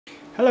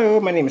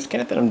Hello, my name is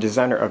Kenneth and I'm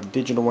designer of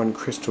Digital One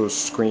Crystal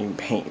Screen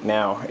Paint.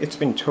 Now, it's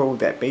been told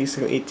that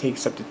basically it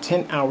takes up to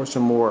 10 hours or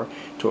more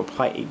to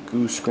apply a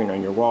glue screen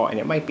on your wall, and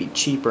it might be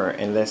cheaper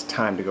and less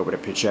time to go with a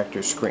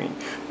projector screen.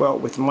 Well,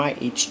 with my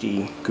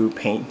HD glue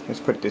paint, let's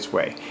put it this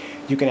way,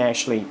 you can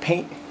actually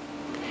paint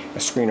a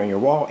screen on your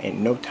wall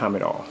in no time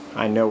at all.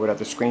 I know with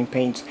other screen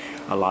paints,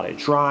 a lot of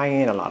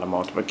drying, a lot of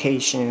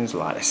multiplications, a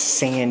lot of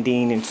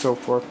sanding and so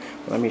forth.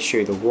 Well, let me show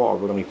you the wall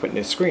we're going to be putting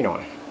this screen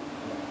on.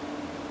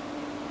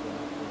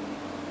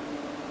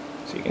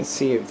 So you can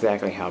see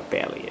exactly how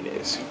badly it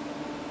is.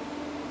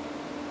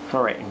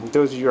 Alright,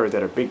 those of you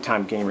that are big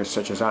time gamers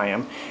such as I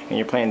am, and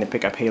you're planning to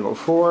pick up Halo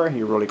 4,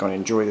 you're really going to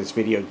enjoy this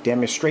video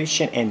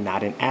demonstration and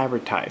not an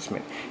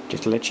advertisement.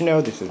 Just to let you know,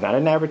 this is not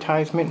an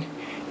advertisement,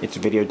 it's a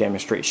video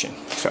demonstration.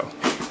 So,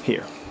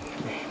 here.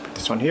 Put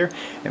this one here,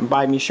 and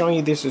by me showing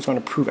you this is going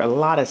to prove a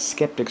lot of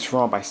skeptics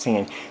wrong by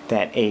saying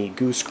that a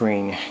glue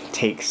screen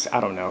takes, I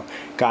don't know,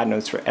 God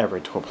knows forever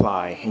to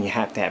apply, and you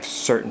have to have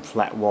certain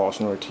flat walls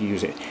in order to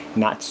use it.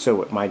 Not so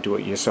with my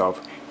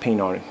do-it-yourself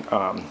paint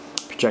on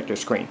projector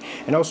screen.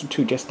 And also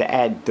too, just to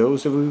add,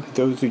 those of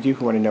you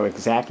who want to know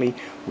exactly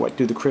what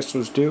do the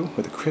crystals do,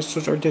 well, the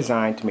crystals are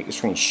designed to make the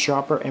screen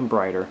sharper and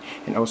brighter,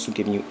 and also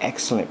giving you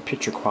excellent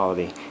picture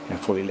quality in a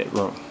fully lit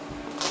room.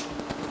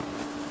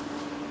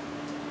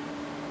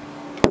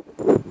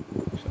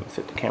 So let's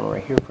set the camera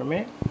right here for a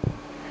minute,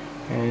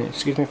 and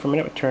excuse me for a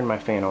minute, I'll turn my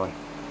fan on.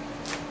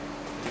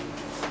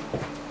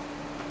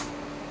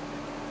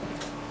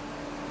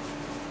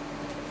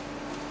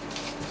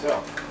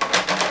 So,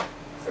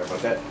 sorry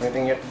about that. The only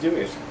thing you have to do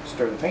is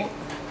stir the paint.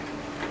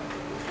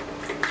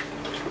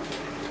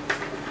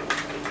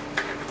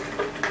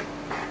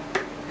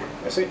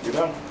 That's it, you're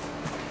done.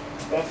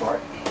 That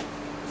part.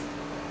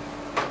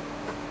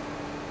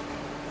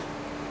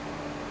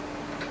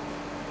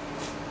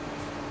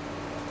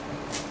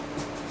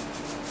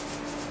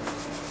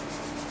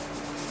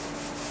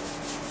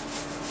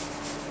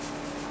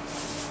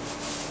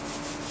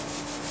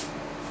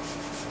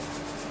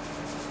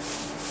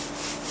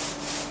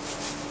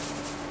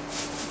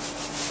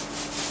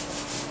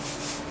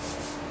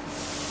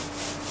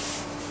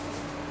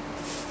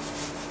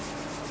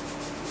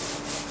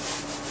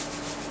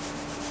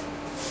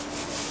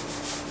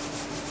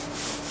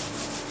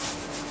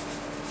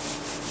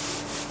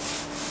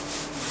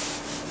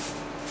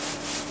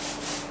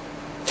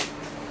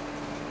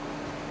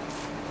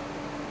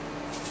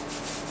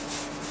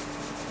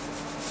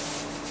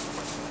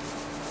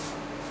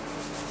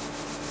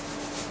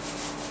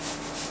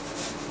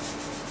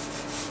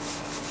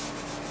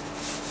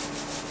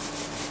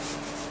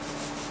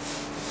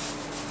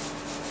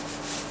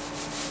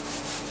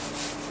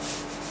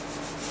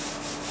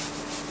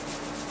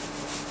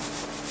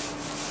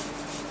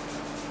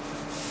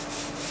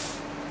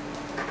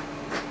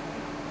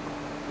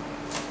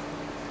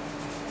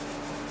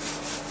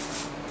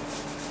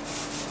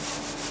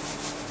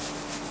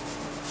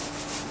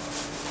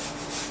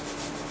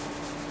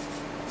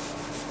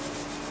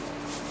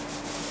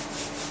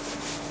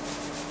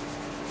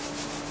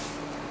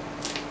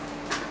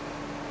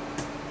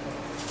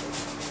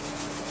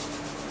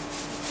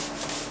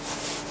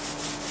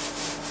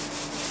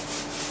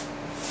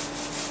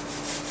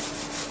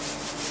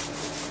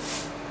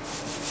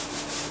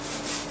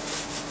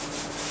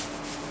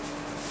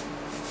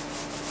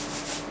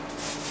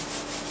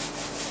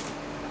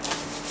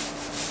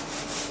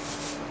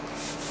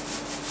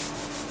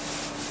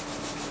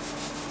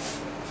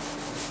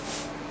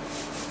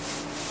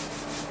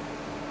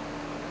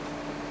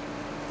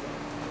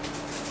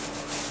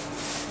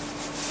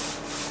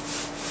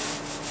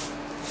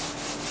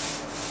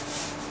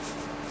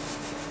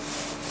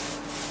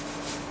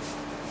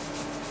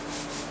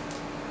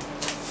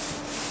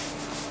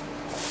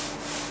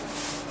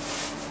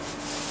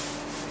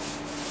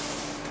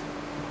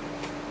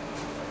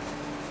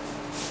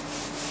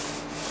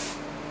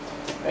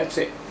 That's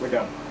it, we're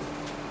done.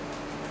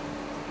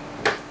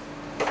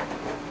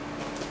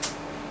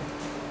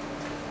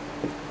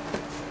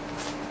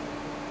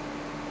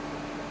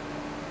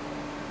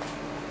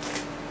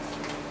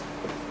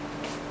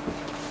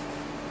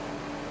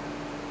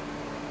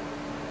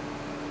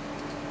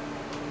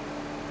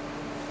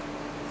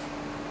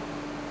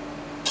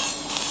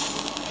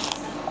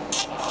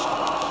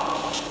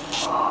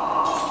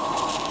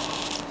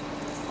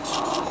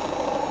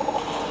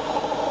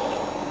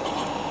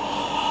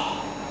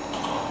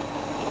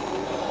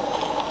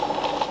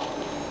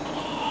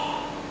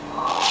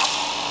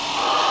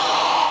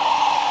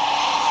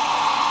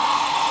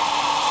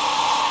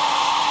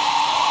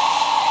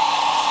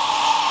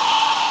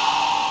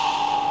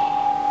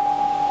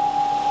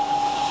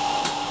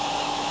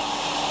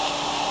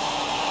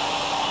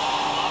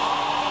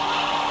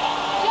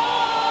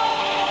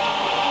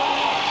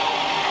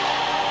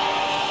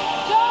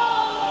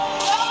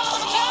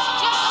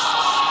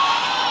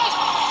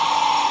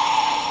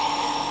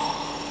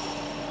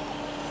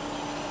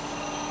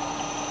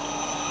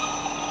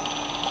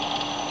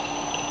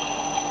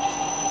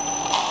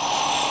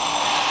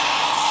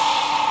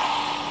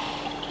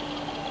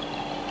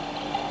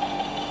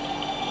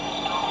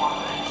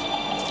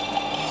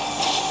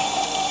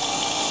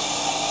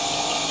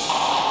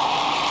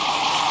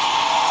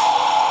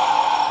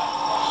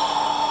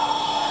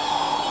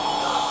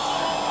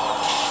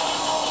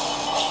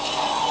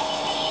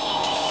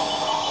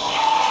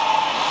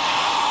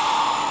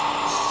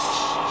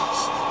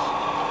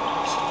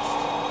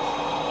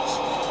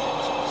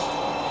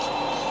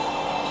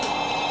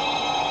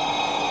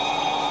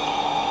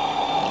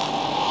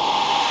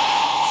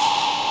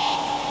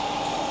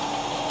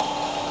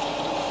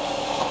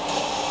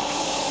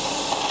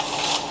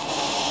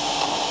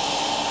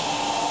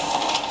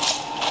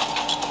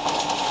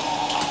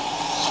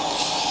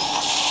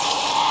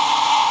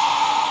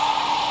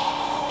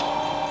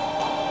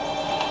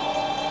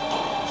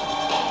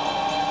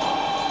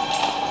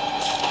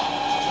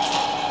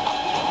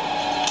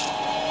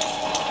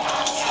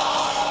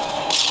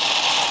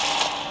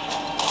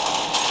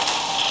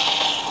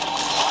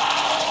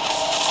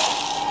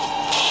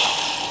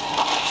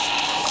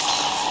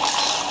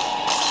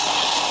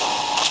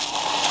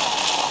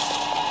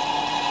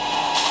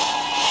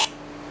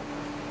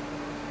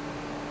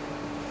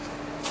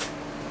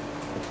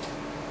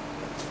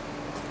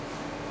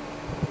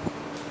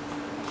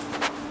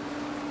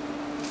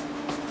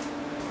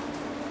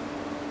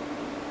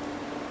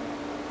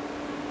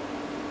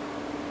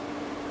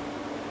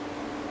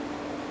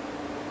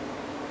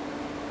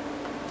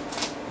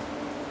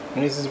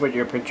 And this is what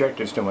your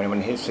projector is doing when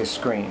it hits this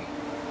screen.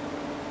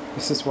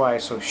 This is why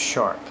it's so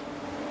sharp.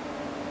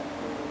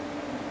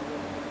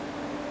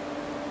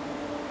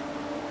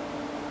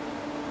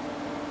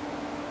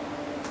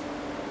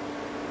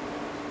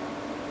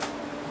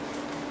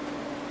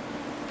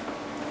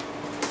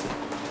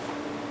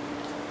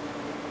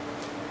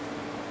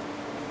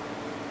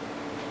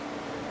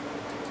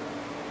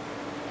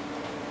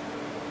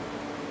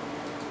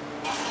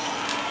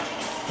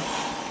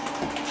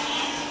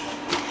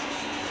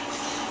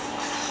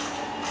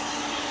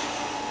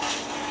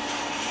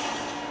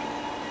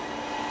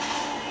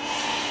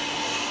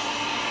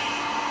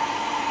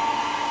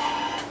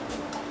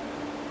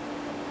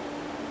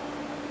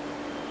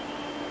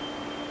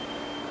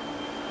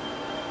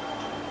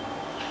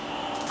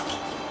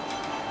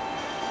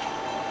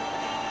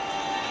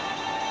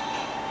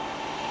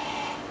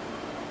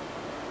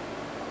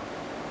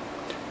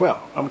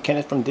 Well, I'm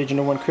Kenneth from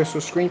Digital One Crystal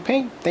Screen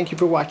Paint. Thank you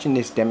for watching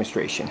this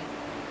demonstration.